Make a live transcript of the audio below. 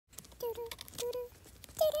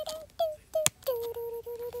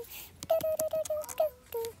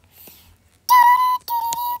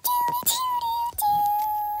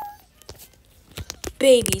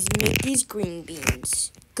Baby's Mickey's green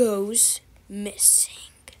beans goes missing.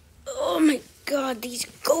 Oh my God, these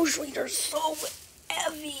groceries are so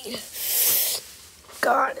heavy.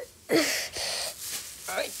 God.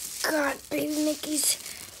 I got Baby Mickey's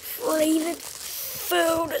flavored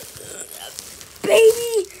food.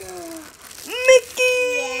 Baby Mickey!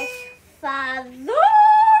 Yes, Father.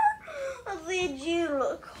 Did you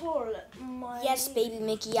look all at my... Yes, Baby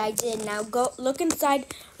Mickey, I did. Now go look inside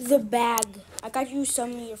the bag. I got you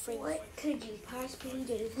some of your favorite. What could you possibly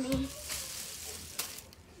give me?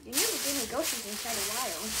 You never gave me groceries inside a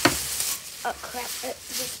while. Oh crap!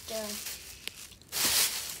 Just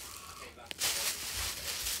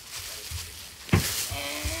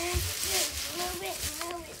Move it.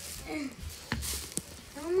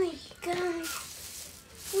 Oh my God!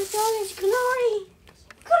 With all this glory,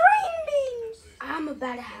 green beans. I'm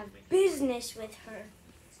about to have business with her.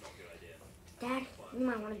 Dad, you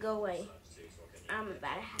might want to go away. I'm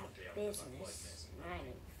about to have business. I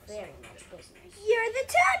mean, very much business. You're the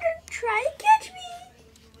tiger. Try to catch me.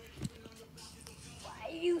 Why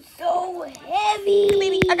are you so heavy?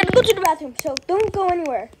 Baby, I gotta go to the bathroom, so don't go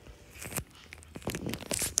anywhere.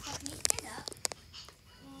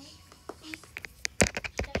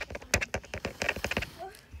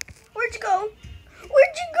 Where'd you go?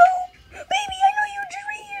 Where'd you go? Baby, I know you were just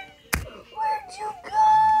right here. Where'd you go?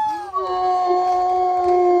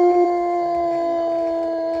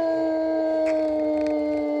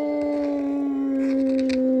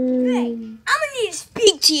 Hey, I'm gonna need to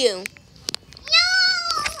speak to you. No!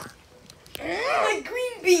 My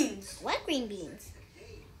green beans. What green beans?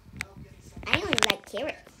 I only like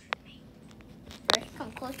carrots. First,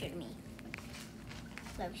 come closer to me.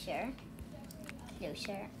 Closer.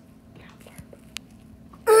 Closer.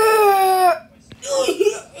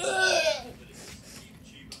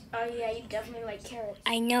 Oh yeah, you definitely like carrots.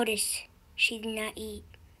 I noticed she did not eat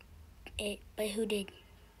it, but who did?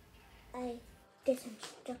 I guess I'm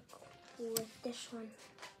stuck with this one.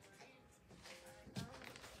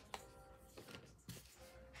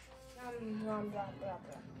 Blah, blah, blah,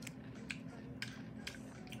 blah.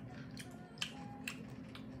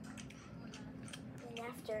 And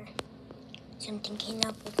after something came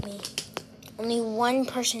up with me, only one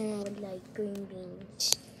person would like green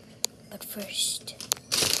beans. But first,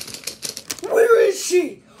 where is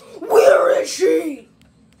she? Where is she?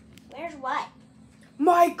 Where's what?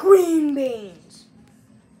 My green beans.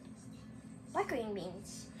 What green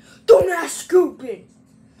beans? Don't ask stupid.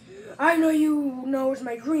 I know you knows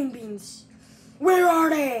my green beans. Where are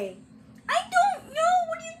they? I don't know.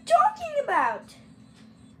 What are you talking about?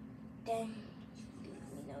 Then leave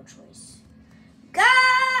me no choice.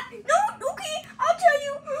 God! No, okay, I'll tell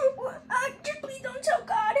you. Just please don't tell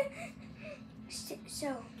God.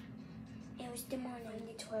 So, it was the morning in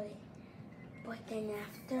the toilet. But then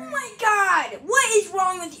after... Oh my God! What is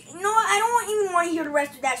wrong with you? No, I don't even want to hear the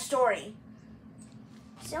rest of that story.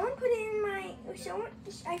 Someone put it in my...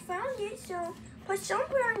 I found it, so... But someone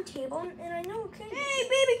put it on the table, and I know it couldn't... Hey,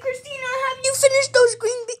 baby Christina, have you finished those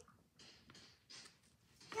green beans?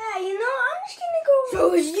 Yeah, you know, I'm just gonna go...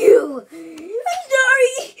 So is you! I'm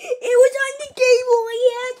sorry! It was on the table, I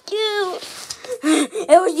had to!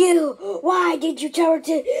 It was you! Why did you tell her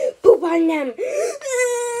to poop on them? Please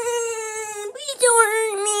don't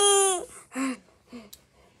hurt me!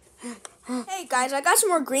 Hey guys, I got some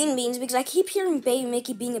more green beans because I keep hearing Baby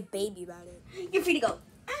Mickey being a baby about it. You're free to go.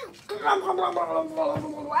 I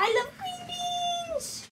love